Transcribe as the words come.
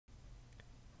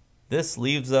This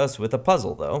leaves us with a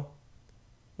puzzle, though.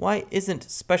 Why isn't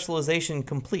specialization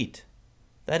complete?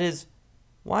 That is,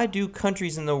 why do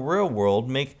countries in the real world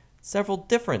make several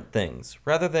different things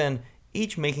rather than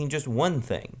each making just one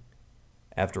thing?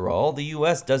 After all, the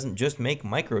US doesn't just make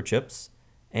microchips,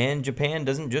 and Japan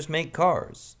doesn't just make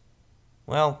cars.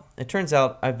 Well, it turns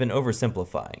out I've been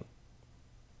oversimplifying.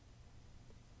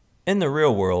 In the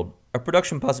real world, a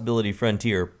production possibility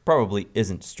frontier probably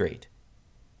isn't straight.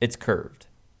 It's curved.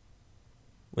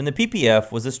 When the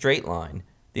PPF was a straight line,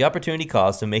 the opportunity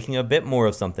cost of making a bit more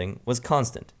of something was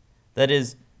constant. That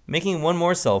is, making one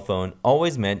more cell phone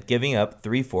always meant giving up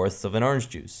 3/4 of an orange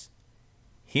juice.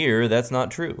 Here, that's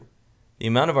not true. The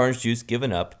amount of orange juice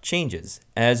given up changes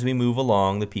as we move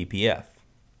along the PPF.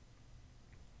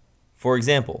 For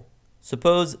example,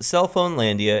 suppose Cell Phone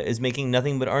Landia is making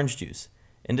nothing but orange juice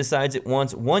and decides it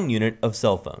wants 1 unit of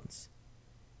cell phones.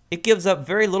 It gives up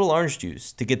very little orange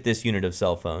juice to get this unit of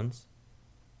cell phones.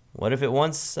 What if it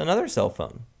wants another cell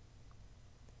phone?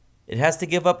 It has to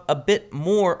give up a bit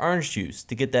more orange juice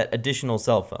to get that additional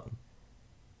cell phone.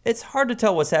 It's hard to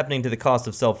tell what's happening to the cost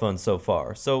of cell phones so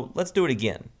far, so let's do it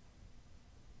again.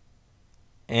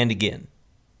 And again.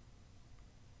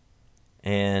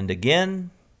 And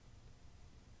again.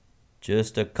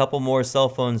 Just a couple more cell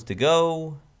phones to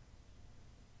go.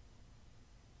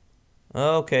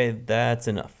 Okay, that's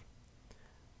enough.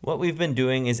 What we've been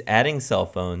doing is adding cell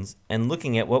phones and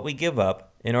looking at what we give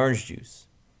up in orange juice.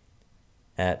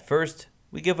 At first,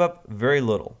 we give up very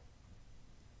little.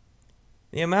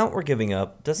 The amount we're giving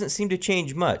up doesn't seem to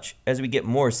change much as we get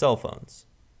more cell phones.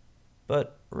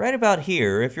 But right about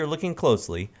here, if you're looking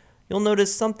closely, you'll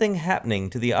notice something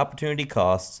happening to the opportunity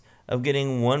costs of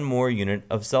getting one more unit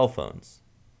of cell phones.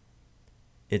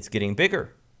 It's getting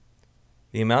bigger.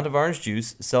 The amount of orange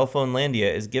juice Cell Phone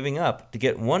Landia is giving up to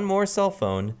get one more cell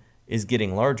phone is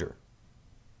getting larger.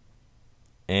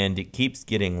 And it keeps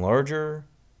getting larger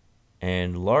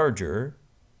and larger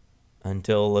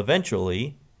until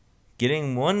eventually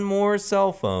getting one more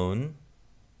cell phone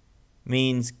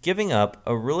means giving up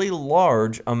a really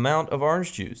large amount of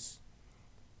orange juice.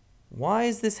 Why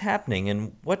is this happening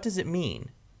and what does it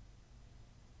mean?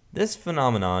 This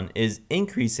phenomenon is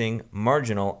increasing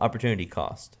marginal opportunity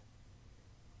cost.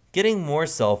 Getting more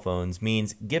cell phones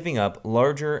means giving up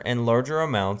larger and larger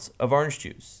amounts of orange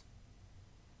juice.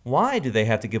 Why do they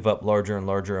have to give up larger and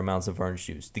larger amounts of orange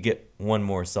juice to get one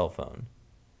more cell phone?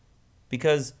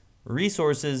 Because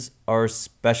resources are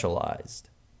specialized.